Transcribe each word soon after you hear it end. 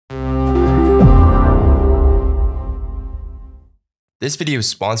This video is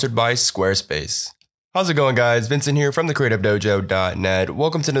sponsored by Squarespace. How's it going, guys? Vincent here from thecreativedojo.net.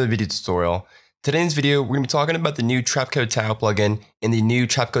 Welcome to another video tutorial. Today in this video, we're going to be talking about the new Trapcode Tao plugin in the new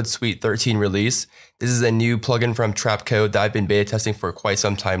Trapcode Suite 13 release. This is a new plugin from Trapcode that I've been beta testing for quite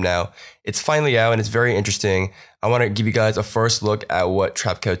some time now. It's finally out and it's very interesting. I want to give you guys a first look at what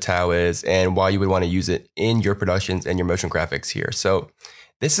Trapcode Tao is and why you would want to use it in your productions and your motion graphics here. So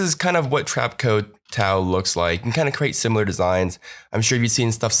this is kind of what Trapcode Tao looks like. You can kind of create similar designs. I'm sure you've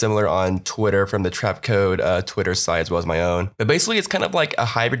seen stuff similar on Twitter from the Trapcode Twitter site as well as my own. But basically, it's kind of like a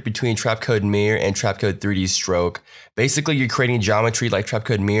hybrid between Trapcode Mirror and Trapcode 3D Stroke. Basically, you're creating geometry like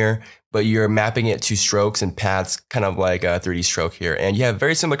Trapcode Mirror, but you're mapping it to strokes and paths, kind of like a 3D Stroke here. And you have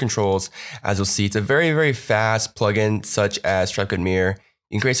very similar controls, as you'll see. It's a very, very fast plugin, such as Trapcode Mirror.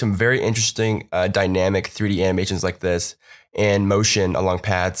 You can create some very interesting dynamic 3D animations like this and motion along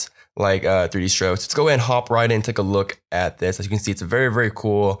paths like 3D strokes. Let's go ahead and hop right in and take a look at this. As you can see, it's very, very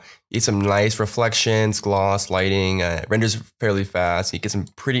cool. You get some nice reflections, gloss, lighting, renders fairly fast. You get some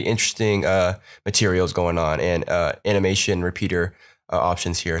pretty interesting materials going on and animation repeater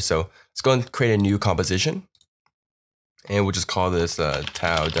options here. So let's go and create a new composition. And we'll just call this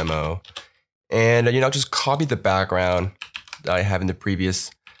Tao demo. And just copy the background that I have in the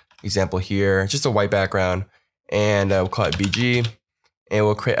previous example here. Just a white background. And we'll call it BG. And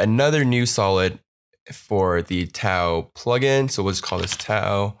we'll create another new solid for the Tao plugin. So we'll just call this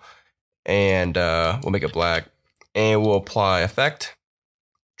Tao. And we'll make it black. And we'll apply effect,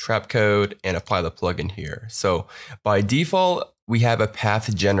 Trapcode, and apply the plugin here. So by default, we have a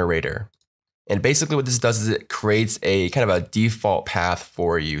path generator. And basically what this does is it creates a kind of a default path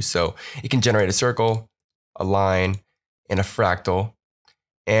for you. So it can generate a circle, a line, and a fractal.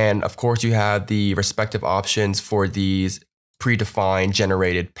 And of course, you have the respective options for these predefined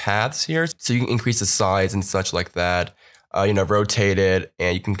generated paths here. So you can increase the size and such like that, rotate it,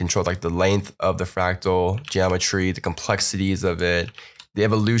 and you can control like the length of the fractal, geometry, the complexities of it, the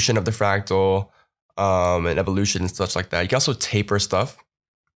evolution of the fractal, and evolution and such like that. You can also taper stuff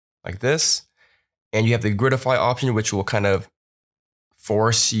like this. And you have the gridify option, which will kind of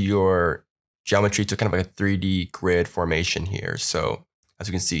force your geometry to kind of like a 3D grid formation here. So as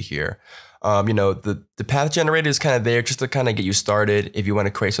you can see here, the path generator is kind of there just to kind of get you started if you want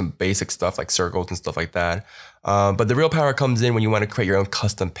to create some basic stuff like circles and stuff like that. But the real power comes in when you want to create your own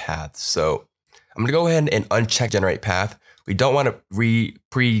custom paths. So I'm going to go ahead and uncheck generate path. We don't want to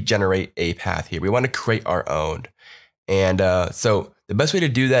pre-generate a path here. We want to create our own. And so the best way to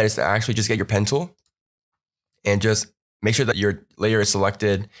do that is to actually just get your pen tool and just make sure that your layer is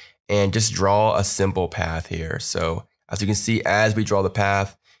selected and just draw a simple path here. So as you can see, as we draw the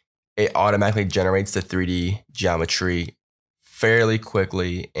path, it automatically generates the 3D geometry fairly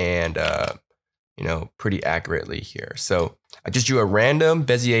quickly and, pretty accurately here. So I just drew a random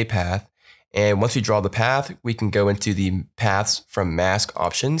Bezier path. And once we draw the path, we can go into the paths from mask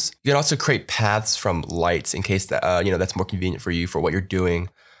options. You can also create paths from lights in case that, that's more convenient for you for what you're doing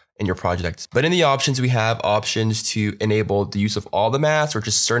in your project. But in the options, we have options to enable the use of all the masks or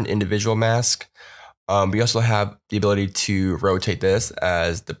just certain individual masks. We also have the ability to rotate this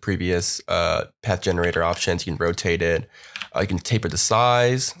as the previous path generator options. You can rotate it. You can taper the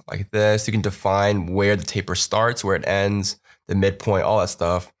size like this. You can define where the taper starts, where it ends, the midpoint, all that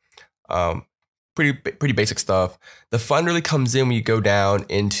stuff. Pretty basic stuff. The fun really comes in when you go down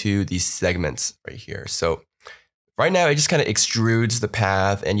into these segments right here. So right now, it just kind of extrudes the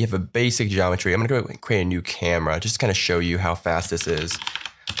path and you have a basic geometry. I'm going to go and create a new camera just to kind of show you how fast this is.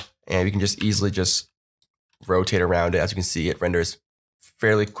 And we can just easily just rotate around it. As you can see, it renders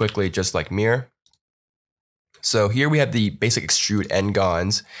fairly quickly, just like Mirror. So here we have the basic extrude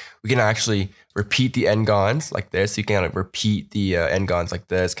n-gons. We can actually repeat the n-gons like this. You can kind of repeat the n-gons like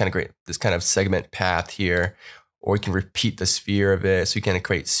this, kind of create this kind of segment path here, or you can repeat the sphere of it. So you can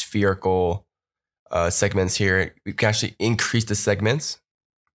create spherical segments here. We can actually increase the segments,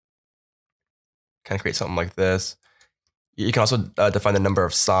 kind of create something like this. You can also define the number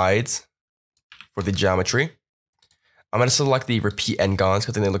of sides for the geometry. I'm going to select the repeat n-gons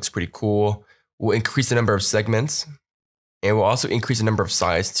because I think it looks pretty cool. We'll increase the number of segments, and we'll also increase the number of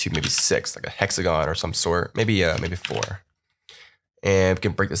sides to maybe 6, like a hexagon or some sort, maybe 4. And we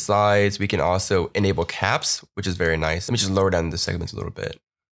can break the sides. We can also enable caps, which is very nice. Let me just lower down the segments a little bit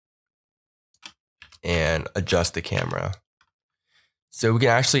and adjust the camera. So we can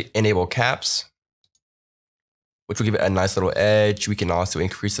actually enable caps, which will give it a nice little edge. We can also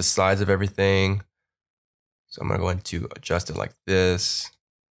increase the size of everything. So I'm going to go into adjust it like this.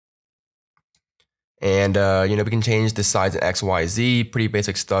 And, we can change the size in X, Y, Z, pretty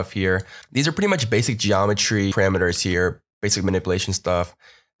basic stuff here. These are pretty much basic geometry parameters here. basic manipulation stuff.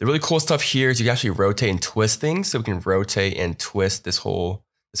 The really cool stuff here is you can actually rotate and twist things. So we can rotate and twist this whole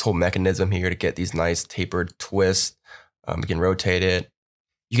mechanism here to get these nice tapered twists. We can rotate it.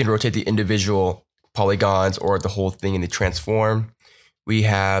 You can rotate the individual polygons or the whole thing in the transform. We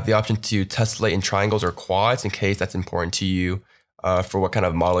have the option to tessellate in triangles or quads in case that's important to you for what kind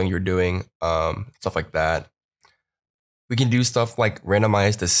of modeling you're doing, stuff like that. We can do stuff like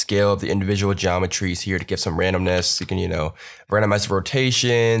randomize the scale of the individual geometries here to give some randomness. You can, randomize the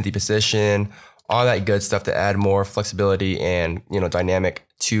rotation, the position, all that good stuff to add more flexibility and, dynamic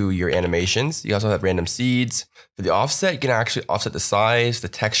to your animations. You also have random seeds. For the offset, you can actually offset the size, the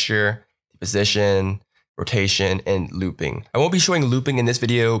texture, the position, rotation, and looping. I won't be showing looping in this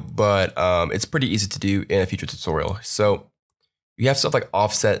video, but it's pretty easy to do in a future tutorial. So you have stuff like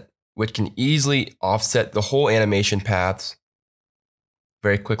offset, which can easily offset the whole animation paths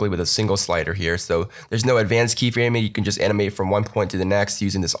very quickly with a single slider here. So there's no advanced keyframing. You can just animate from one point to the next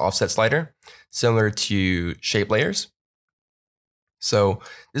using this offset slider, similar to shape layers. So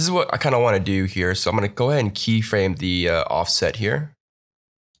this is what I kind of want to do here. So I'm going to go ahead and keyframe the offset here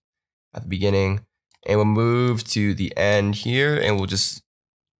at the beginning, and we'll move to the end here, and we'll just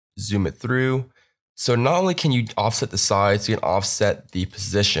zoom it through. So not only can you offset the size, you can offset the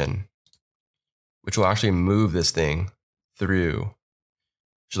position, which will actually move this thing through,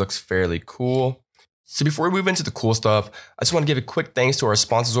 which looks fairly cool. So before we move into the cool stuff, I just want to give a quick thanks to our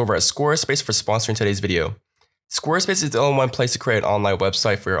sponsors over at Squarespace for sponsoring today's video. Squarespace is the only one place to create an online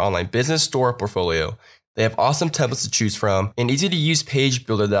website for your online business, store, or portfolio. They have awesome templates to choose from, an easy to use page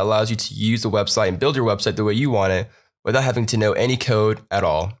builder that allows you to use the website and build your website the way you want it without having to know any code at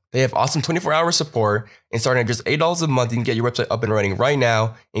all. They have awesome 24-hour support, and starting at just $8 a month, you can get your website up and running right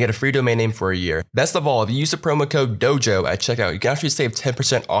now and get a free domain name for a year. Best of all, if you use the promo code DOJO at checkout, you can actually save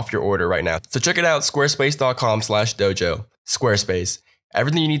 10% off your order right now. So check it out, squarespace.com/dojo. Squarespace,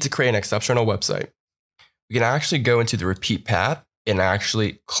 everything you need to create an exceptional website. We can actually go into the repeat path and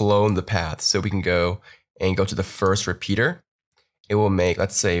actually clone the path. So we can go to the first repeater. It will make,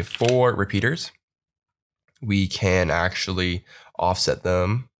 let's say, 4 repeaters. We can actually offset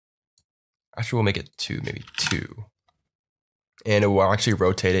them. Actually, we'll make it 2, maybe 2. And it will actually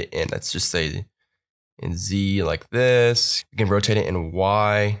rotate it in, let's just say, in Z like this. You can rotate it in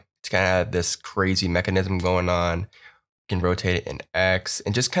Y to kind of have this crazy mechanism going on. You can rotate it in X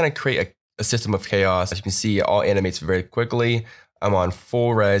and just kind of create a system of chaos. As you can see, it all animates very quickly. I'm on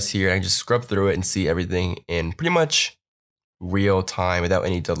full res here. I can just scrub through it and see everything in pretty much real time without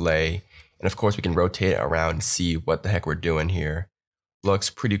any delay. And of course, we can rotate it around and see what the heck we're doing here.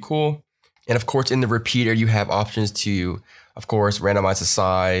 Looks pretty cool. And of course, in the repeater, you have options to, of course, randomize the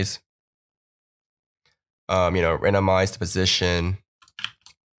size, randomize the position,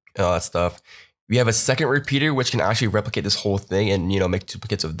 and all that stuff. We have a second repeater, which can actually replicate this whole thing and, make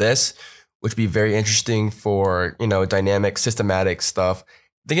duplicates of this, which would be very interesting for, dynamic, systematic stuff.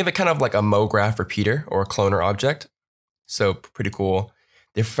 Think of it kind of like a MoGraph repeater or a cloner object. So pretty cool.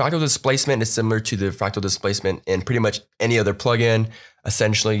 The fractal displacement is similar to the fractal displacement in pretty much any other plugin.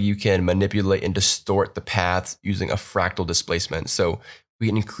 Essentially, you can manipulate and distort the paths using a fractal displacement. So we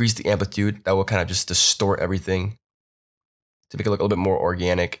can increase the amplitude. That will kind of just distort everything to make it look a little bit more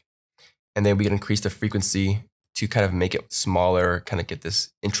organic. And then we can increase the frequency to kind of make it smaller, kind of get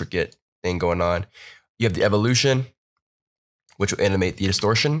this intricate thing going on. You have the evolution, which will animate the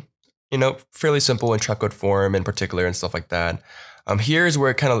distortion. Fairly simple in Trapcode form in particular and stuff like that. Here's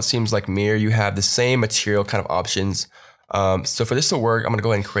where it kind of seems like mirror. You have the same material kind of options. So for this to work, I'm going to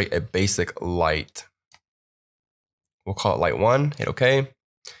go ahead and create a basic light. We'll call it light 1, hit OK.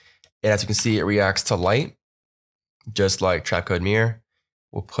 And as you can see, it reacts to light, just like Trapcode mirror.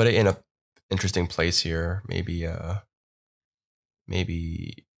 We'll put it in an interesting place here, maybe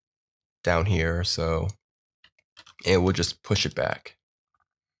down here or so. And we'll just push it back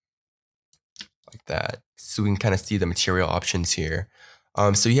like that. So we can kind of see the material options here.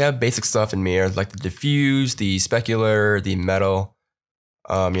 So you have basic stuff in mirror, like the diffuse, the specular, the metal.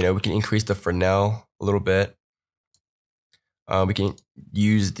 We can increase the Fresnel a little bit. We can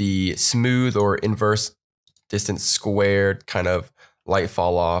use the smooth or inverse distance squared kind of light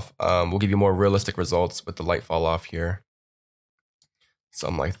fall off. We'll give you more realistic results with the light fall off here.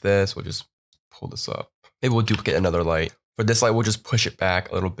 Something like this. We'll just pull this up. Maybe we'll duplicate another light. For this light, we'll just push it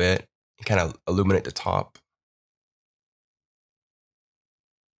back a little bit and kind of illuminate the top.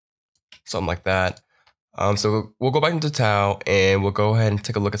 Something like that. So we'll go back into Tao and we'll go ahead and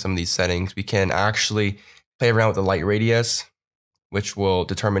take a look at some of these settings. We can actually play around with the light radius, which will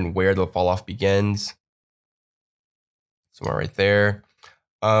determine where the fall off begins. Somewhere right there.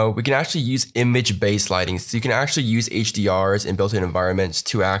 we can actually use image-based lighting. So you can actually use HDRs in built-in environments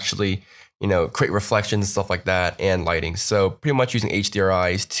to actually, create reflections and stuff like that and lighting. So pretty much using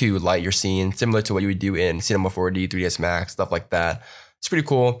HDRIs to light your scene, similar to what you would do in Cinema 4D, 3ds Max, stuff like that. It's pretty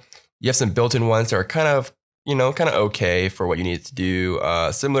cool. You have some built-in ones that are kind of okay for what you need to do.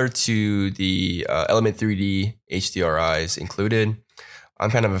 Similar to the Element 3D HDRIs included. I'm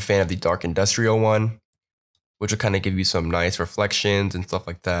kind of a fan of the Dark Industrial one, which will kind of give you some nice reflections and stuff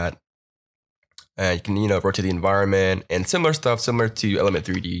like that. And you can, rotate the environment and similar stuff, similar to Element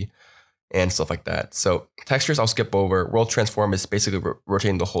 3D and stuff like that. So textures, I'll skip over. World Transform is basically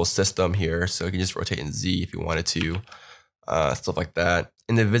rotating the whole system here. So you can just rotate in Z if you wanted to, stuff like that.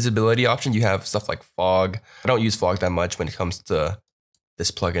 In the visibility option, you have stuff like fog. I don't use fog that much when it comes to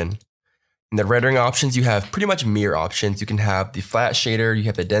this plugin. In the rendering options, you have pretty much mirror options. You can have the flat shader, you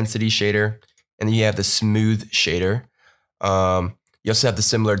have the density shader, and then you have the smooth shader. You also have the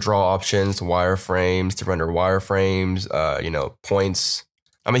similar draw options, wireframes to render wireframes, points.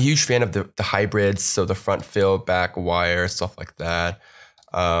 I'm a huge fan of the hybrids, so the front fill, back wire, stuff like that.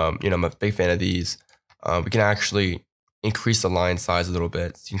 I'm a big fan of these. We can actually increase the line size a little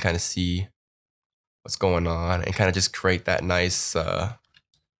bit so you can kind of see what's going on and kind of just create that nice kind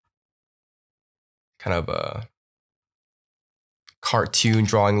of a cartoon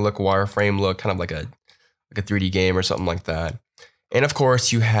drawing look, wireframe look, kind of like a 3D game or something like that. And of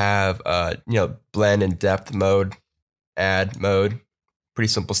course, you have blend and depth mode, add mode, pretty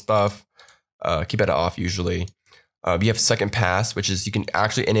simple stuff. Keep it off usually. You have second pass, which is you can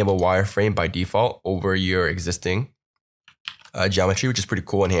actually enable wireframe by default over your existing geometry, which is pretty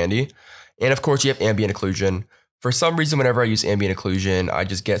cool and handy. And of course, you have ambient occlusion. For some reason, whenever I use ambient occlusion, I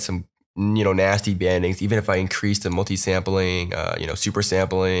just get some nasty bandings, even if I increase the multi-sampling, super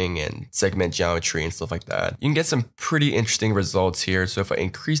sampling and segment geometry and stuff like that. You can get some pretty interesting results here. So if I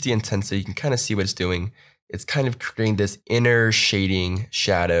increase the intensity, you can kind of see what it's doing. It's kind of creating this inner shading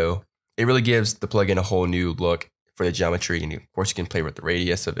shadow. It really gives the plugin a whole new look for the geometry. And of course you can play with the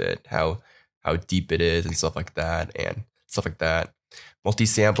radius of it, how deep it is and stuff like that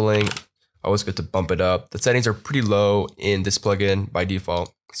Multi-sampling, always good to bump it up. The settings are pretty low in this plugin by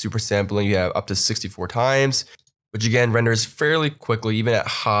default. Super sampling, you have up to 64 times, which again renders fairly quickly, even at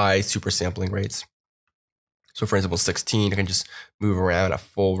high super sampling rates. So for example, 16, I can just move around at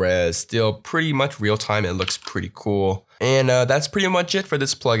full res, still pretty much real time. It looks pretty cool. And that's pretty much it for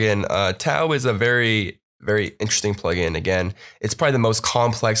this plugin. Tao is a very, very interesting plugin. Again, it's probably the most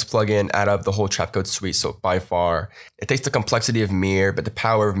complex plugin out of the whole Trapcode suite. So by far, it takes the complexity of Mirror, but the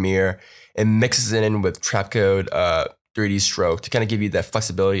power of Mirror, and mixes it in with Trapcode 3D stroke to kind of give you that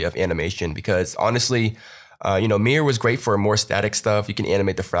flexibility of animation. Because honestly, Mirror was great for more static stuff. You can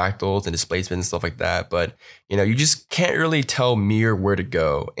animate the fractals and displacement and stuff like that. But, you just can't really tell Mirror where to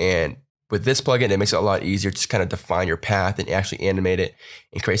go. And with this plugin, it makes it a lot easier to just kind of define your path and actually animate it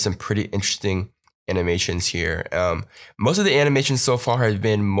and create some pretty interesting animations here. Most of the animations so far have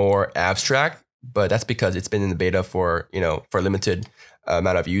been more abstract, but that's because it's been in the beta for, for a limited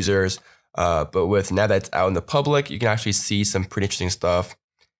amount of users. But with now that it's out in the public, you can actually see some pretty interesting stuff.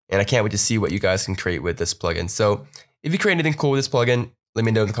 And I can't wait to see what you guys can create with this plugin. So if you create anything cool with this plugin, let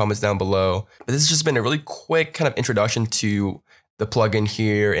me know in the comments down below. But this has just been a really quick kind of introduction to the plugin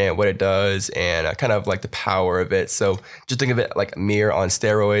here and what it does and kind of like the power of it. So just think of it like Mirror on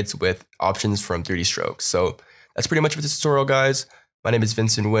steroids with options from 3D Strokes. So that's pretty much for this tutorial, guys. My name is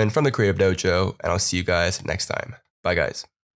Vincent Nguyen from the Creative Dojo, and I'll see you guys next time. Bye, guys.